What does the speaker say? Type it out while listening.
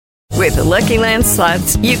With the Lucky Land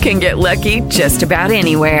Slots, you can get lucky just about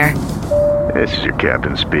anywhere. This is your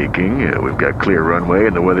captain speaking. We've got clear runway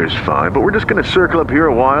and the weather's fine, but we're just going to circle up here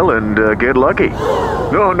a while and get lucky.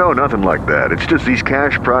 No, nothing like that. It's just these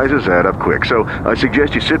cash prizes add up quick. So I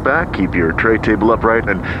suggest you sit back, keep your tray table upright,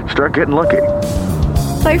 and start getting lucky.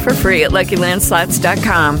 Play for free at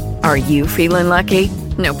LuckyLandSlots.com. Are you feeling lucky?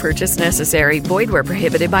 No purchase necessary. Void where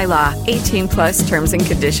prohibited by law. 18+ terms and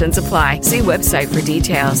conditions apply. See website for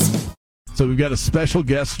details. So we've got a special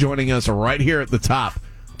guest joining us right here at the top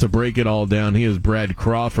to break it all down. He is Brad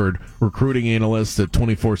Crawford, recruiting analyst at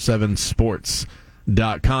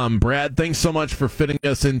 247sports.com. Brad, thanks so much for fitting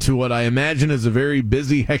us into what I imagine is a very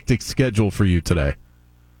busy, hectic schedule for you today.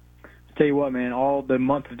 I'll tell you what, man, all the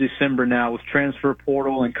month of December now with transfer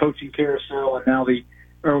portal and coaching carousel and now the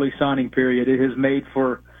early signing period, it has made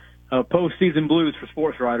for postseason blues for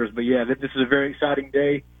sports writers. But, yeah, this is a very exciting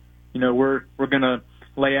day. You know, we're going to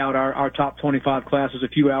lay out our top 25 classes a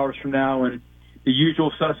few hours from now, and the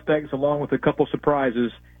usual suspects along with a couple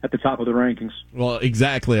surprises at the top of the rankings. Well,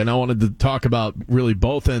 exactly, and I wanted to talk about really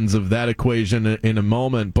both ends of that equation in a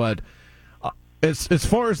moment, but as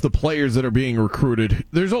far as the players that are being recruited,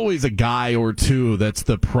 there's always a guy or two that's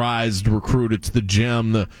the prized recruit. It's the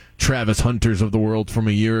gem, the Travis Hunters of the world from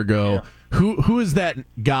a year ago. Yeah. Who is that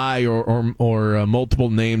guy or multiple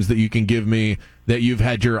names that you can give me that you've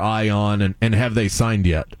had your eye on, and have they signed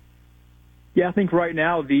yet? Yeah, I think right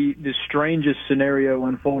now the strangest scenario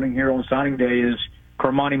unfolding here on signing day is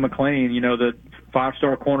Cormani McClain, the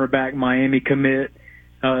 5-star cornerback Miami commit.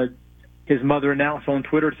 His mother announced on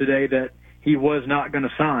Twitter today that he was not going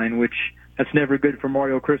to sign, which that's never good for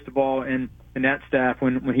Mario Cristobal and that staff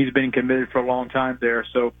when he's been committed for a long time there.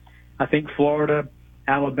 So I think Florida,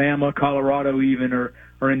 Alabama, Colorado even are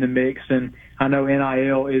in the mix, and I know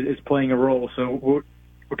NIL is playing a role. So we're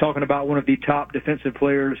talking about one of the top defensive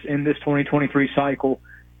players in this 2023 cycle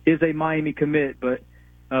is a Miami commit, but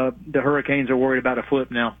the Hurricanes are worried about a flip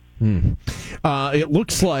now. It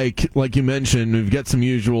looks like you mentioned, we've got some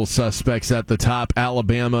usual suspects at the top: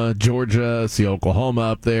 Alabama, Georgia, see Oklahoma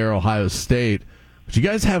up there, Ohio State. But you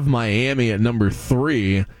guys have Miami at number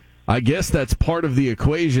 3. I guess that's part of the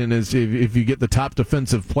equation is if you get the top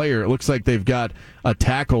defensive player. It looks like they've got a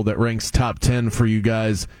tackle that ranks top 10 for you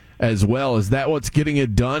guys as well. Is that what's getting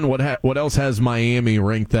it done? What else has Miami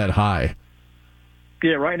ranked that high?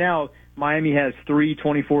 Yeah, right now Miami has 3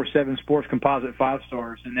 24/7 Sports Composite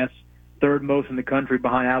 5-stars, and that's third most in the country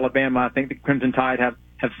behind Alabama. I think the Crimson Tide have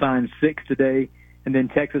signed 6 today, and then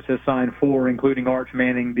Texas has signed 4, including Arch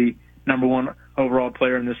Manning, the number 1 overall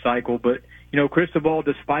player in this cycle. But, Cristobal,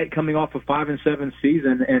 despite coming off a 5-7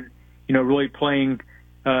 season and, really playing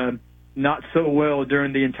not so well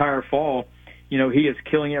during the entire fall, he is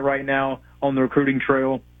killing it right now on the recruiting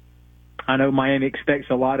trail. I know Miami expects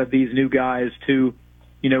a lot of these new guys to,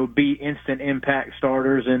 be instant impact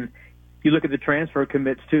starters. And you look at the transfer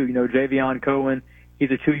commits too. Javion Cohen,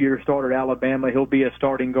 he's a 2-year starter at Alabama. He'll be a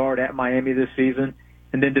starting guard at Miami this season.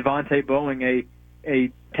 And then Devontae Boeing,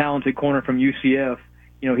 a talented corner from UCF,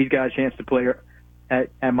 he's got a chance to play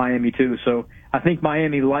at Miami too. So I think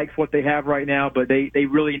Miami likes what they have right now, but they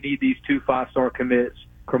really need these 2 5-star commits,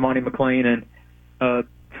 Cormani McClain and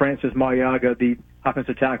Francis Mariaga, the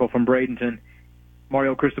offensive tackle from Bradenton.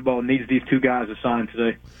 Mario Cristobal needs these 2 guys assigned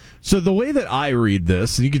today. So the way that I read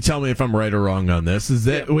this, and you can tell me if I'm right or wrong on this, is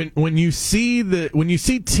that when you see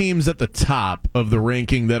teams at the top of the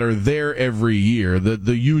ranking that are there every year,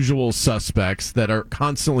 the usual suspects that are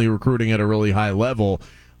constantly recruiting at a really high level,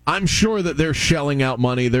 I'm sure that they're shelling out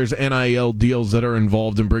money. There's NIL deals that are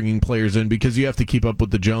involved in bringing players in because you have to keep up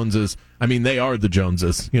with the Joneses. I mean, they are the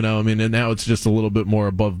Joneses, and now it's just a little bit more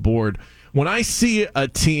above board. When I see a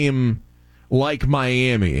team like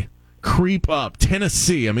Miami creep up,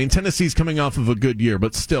 Tennessee's coming off of a good year,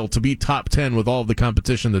 but still, to be top 10 with all of the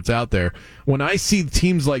competition that's out there, when I see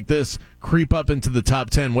teams like this creep up into the top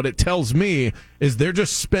 10, what it tells me is they're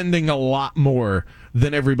just spending a lot more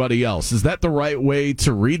than everybody else. Is that the right way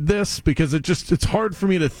to read this? Because it's hard for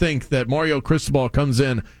me to think that Mario Cristobal comes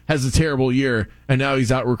in, has a terrible year, and now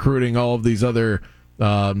he's out recruiting all of these other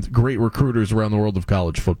great recruiters around the world of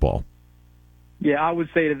college football. Yeah, I would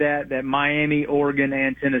say to that Miami, Oregon,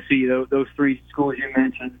 and Tennessee, those 3 schools you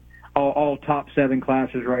mentioned, all top 7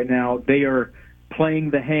 classes right now, they are playing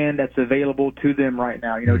the hand that's available to them right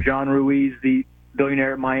now. John Ruiz, the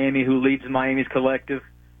billionaire at Miami who leads Miami's collective.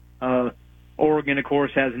 Oregon, of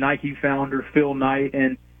course, has Nike founder Phil Knight,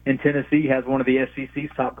 and Tennessee has one of the SEC's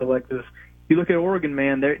top collectives. You look at Oregon,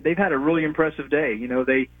 man, they've had a really impressive day.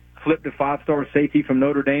 They flipped a 5-star safety from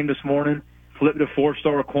Notre Dame this morning, flipped a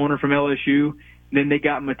 4-star corner from LSU. Then they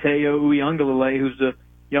got Mateo Uiagalelei, who's the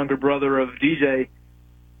younger brother of DJ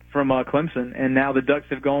from Clemson, and now the Ducks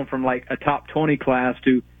have gone from like a top 20 class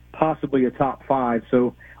to possibly a top 5.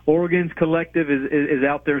 So Oregon's collective is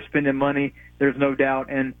out there spending money. There's no doubt.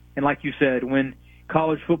 And like you said, when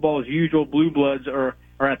college football's usual blue bloods are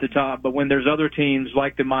at the top, but when there's other teams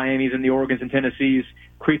like the Miamis and the Oregons and Tennessees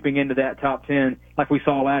creeping into that top 10, like we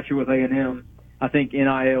saw last year with A&M, I think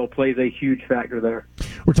NIL plays a huge factor there.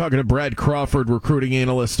 We're talking to Brad Crawford, recruiting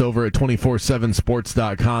analyst over at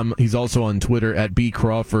 247sports.com. He's also on Twitter at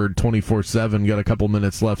bcrawford247. Got a couple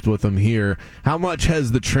minutes left with him here. How much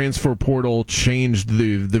has the transfer portal changed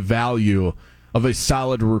the value of a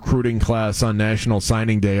solid recruiting class on National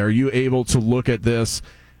Signing Day? Are you able to look at this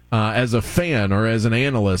as a fan or as an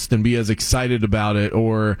analyst and be as excited about it,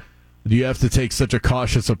 or do you have to take such a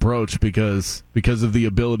cautious approach because of the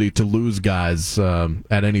ability to lose guys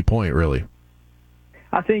at any point, really?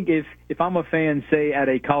 I think if I'm a fan, say, at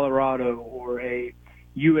a Colorado or a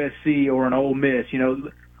USC or an Ole Miss,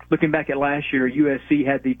 looking back at last year, USC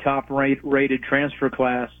had the top-rated transfer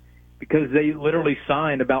class because they literally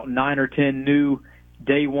signed about 9 or 10 new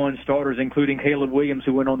day one starters, including Caleb Williams,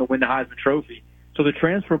 who went on to win the Heisman Trophy. So the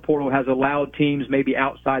transfer portal has allowed teams maybe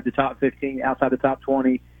outside the top 15, outside the top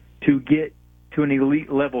 20, to get to an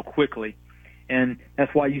elite level quickly. And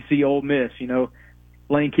that's why you see Ole Miss.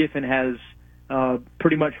 Lane Kiffin has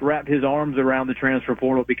pretty much wrapped his arms around the transfer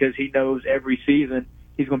portal because he knows every season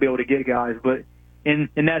he's going to be able to get guys. But in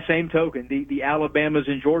that same token, the Alabamas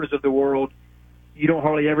and Georgias of the world, you don't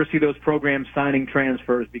hardly ever see those programs signing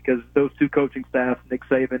transfers because those two coaching staffs, Nick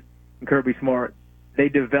Saban and Kirby Smart, they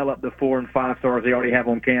develop the 4 and 5 stars they already have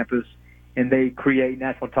on campus, and they create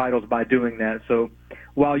national titles by doing that. So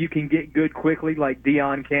while you can get good quickly like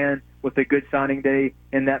Deion can with a good signing day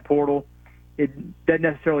in that portal, it doesn't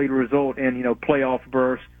necessarily result in, playoff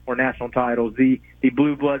berths or national titles. The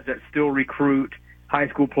blue bloods that still recruit high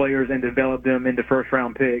school players and develop them into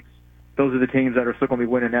first-round picks, those are the teams that are still going to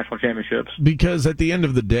be winning national championships. Because at the end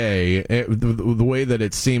of the day, the way that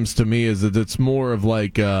it seems to me is that it's more of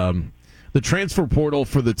like the transfer portal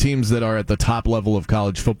for the teams that are at the top level of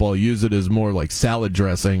college football use it as more like salad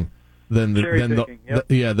dressing than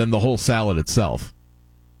the whole salad itself.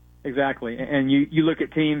 Exactly. And you look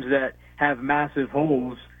at teams that have massive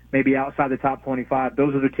holes, maybe outside the top 25,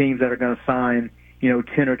 those are the teams that are going to sign,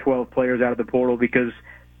 10 or 12 players out of the portal because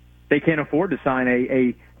they can't afford to sign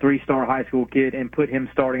a 3-star high school kid and put him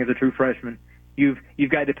starting as a true freshman. You've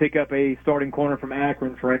got to pick up a starting corner from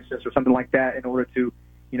Akron, for instance, or something like that in order to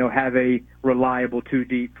have a reliable 2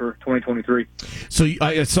 deep for 2023. So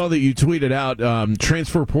I saw that you tweeted out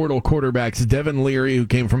transfer portal quarterbacks, Devin Leary, who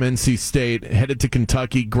came from NC State, headed to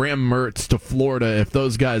Kentucky, Graham Mertz to Florida. If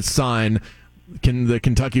those guys sign, the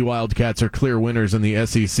Kentucky Wildcats are clear winners in the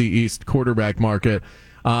SEC East quarterback market.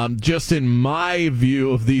 Just in my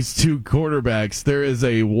view of these two quarterbacks, there is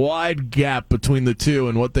a wide gap between the two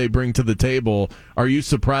and what they bring to the table. Are you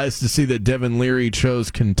surprised to see that Devin Leary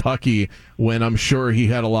chose Kentucky when I'm sure he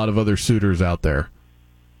had a lot of other suitors out there?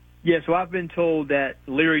 Yeah, so I've been told that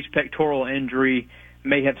Leary's pectoral injury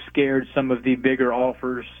may have scared some of the bigger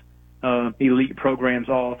offers, elite programs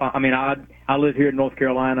off. I mean, I live here in North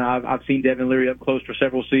Carolina. I've seen Devin Leary up close for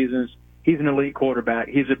several seasons. He's an elite quarterback.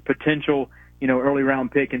 He's a potential early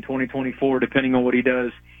round pick in 2024, depending on what he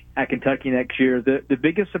does at Kentucky next year. The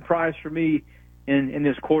biggest surprise for me in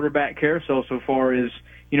this quarterback carousel so far is,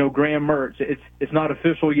 Graham Mertz. It's not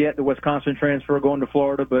official yet, the Wisconsin transfer going to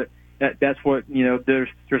Florida, but that's what, there's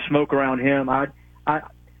smoke around him.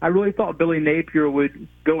 I really thought Billy Napier would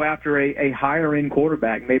go after a higher end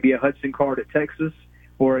quarterback, maybe a Hudson Card at Texas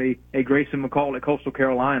or a Grayson McCall at Coastal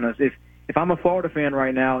Carolina. If I'm a Florida fan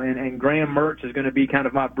right now and Graham Mertz is going to be kind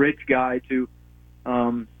of my bridge guy to,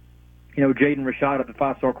 Jaden Rashad, the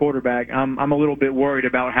 5-star quarterback, I'm a little bit worried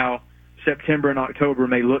about how September and October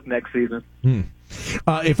may look next season.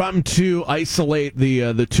 If I'm to isolate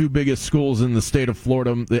the two biggest schools in the state of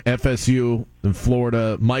Florida, the FSU in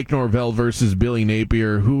Florida, Mike Norvell versus Billy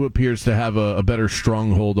Napier, who appears to have a better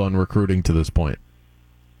stronghold on recruiting to this point?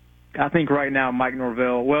 I think right now Mike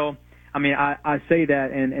Norvell. Well, I mean, I say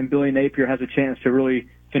that, and Billy Napier has a chance to really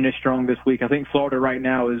finish strong this week. I think Florida right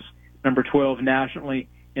now is number 12 nationally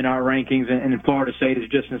in our rankings, and Florida State is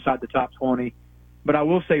just inside the top 20. But I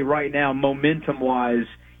will say right now, momentum-wise,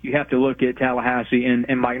 you have to look at Tallahassee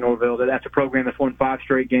and Mike Norvell. That's a program that's won 5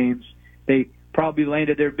 straight games. They probably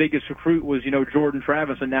landed their biggest recruit was, Jordan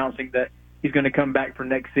Travis announcing that he's going to come back for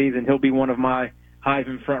next season. He'll be one of my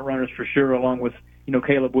Heisman front runners for sure, along with,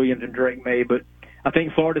 Caleb Williams and Drake May. But I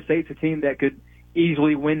think Florida State's a team that could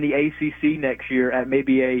easily win the ACC next year at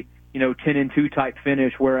maybe a 10-2 type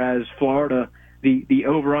finish, whereas Florida, the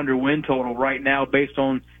over-under win total right now based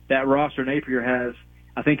on that roster Napier has,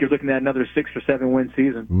 I think you're looking at another 6 or 7 win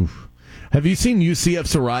season. Oof. Have you seen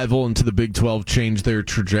UCF's arrival into the Big 12 change their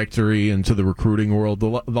trajectory into the recruiting world?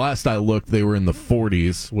 The last I looked, they were in the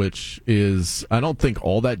 40s, which is, I don't think,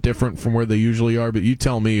 all that different from where they usually are. But you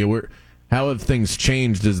tell me, how have things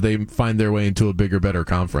changed as they find their way into a bigger, better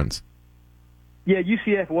conference? Yeah,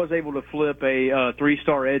 UCF was able to flip a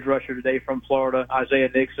 3-star edge rusher today from Florida, Isaiah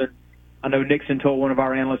Nixon. I know Nixon told one of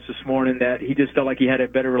our analysts this morning that he just felt like he had a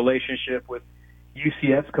better relationship with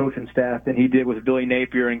UCF's coaching staff than he did with Billy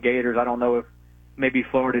Napier and Gators. I don't know if maybe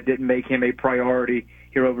Florida didn't make him a priority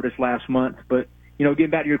here over this last month. But, getting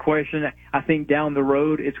back to your question, I think down the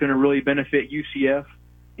road it's going to really benefit UCF,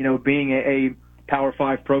 being a Power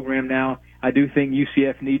 5 program now. I do think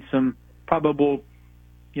UCF needs some probable,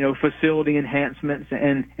 facility enhancements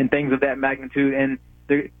and things of that magnitude. And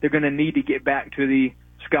they're going to need to get back to the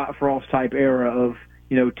Scott Frost type era of,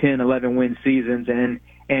 10, 11 win seasons and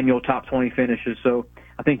annual top 20 finishes. So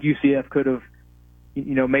I think UCF could have,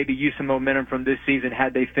 maybe used some momentum from this season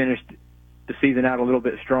had they finished the season out a little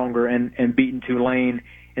bit stronger and beaten Tulane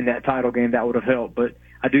in that title game. That would have helped. But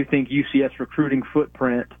I do think UCF's recruiting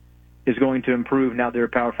footprint is going to improve now they're a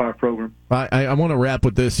Power 5 program. I want to wrap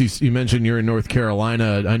with this. You mentioned you're in North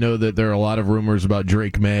Carolina. I know that there are a lot of rumors about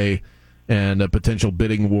Drake May and a potential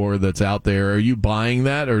bidding war that's out there. Are you buying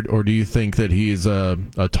that, or do you think that he's a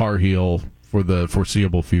Tar Heel for the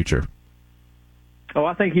foreseeable future? Oh,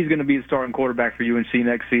 I think he's going to be the starting quarterback for UNC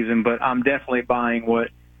next season, but I'm definitely buying what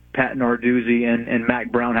Pat Narduzzi and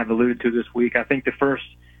Mack Brown have alluded to this week. I think the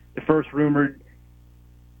first rumored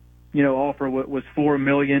offer was $4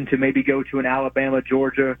 million to maybe go to an Alabama,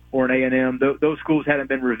 Georgia, or an A&M. Those schools hadn't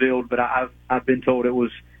been revealed, but I've been told it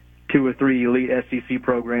was 2 or 3 elite SEC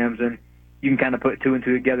programs, and you can kind of put 2 and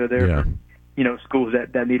 2 together there. Yeah. For, schools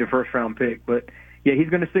that need a first-round pick. But yeah, he's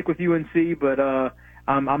going to stick with UNC, but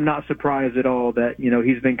I'm not surprised at all that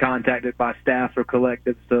he's been contacted by staff or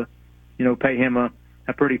collectives to pay him a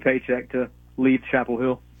pretty paycheck to leave Chapel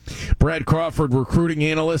Hill. Brad Crawford, recruiting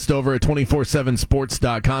analyst over at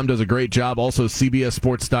 247sports.com, does a great job. Also,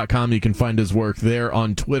 CBSSports.com. You can find his work there.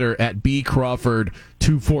 On Twitter at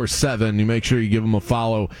bcrawford247. You make sure you give him a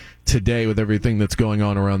follow today with everything that's going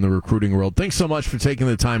on around the recruiting world. Thanks so much for taking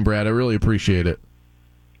the time, Brad. I really appreciate it.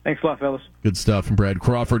 Thanks a lot, fellas. Good stuff from Brad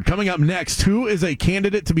Crawford. Coming up next, who is a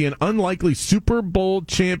candidate to be an unlikely Super Bowl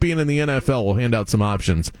champion in the NFL? We'll hand out some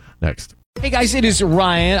options next. Hey guys, it is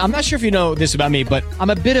Ryan. I'm not sure if you know this about me, but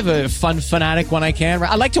I'm a bit of a fun fanatic when I can.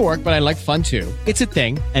 I like to work, but I like fun too. It's a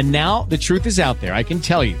thing. And now the truth is out there. I can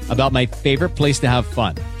tell you about my favorite place to have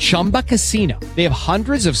fun. Chumba Casino. They have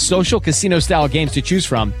hundreds of social casino style games to choose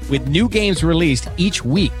from with new games released each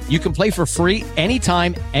week. You can play for free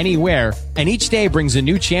anytime, anywhere. And each day brings a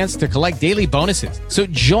new chance to collect daily bonuses. So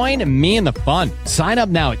join me in the fun. Sign up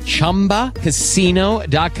now at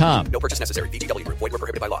ChumbaCasino.com. No purchase necessary. VGW Group. Void where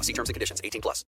prohibited by law. See terms and conditions. 18+.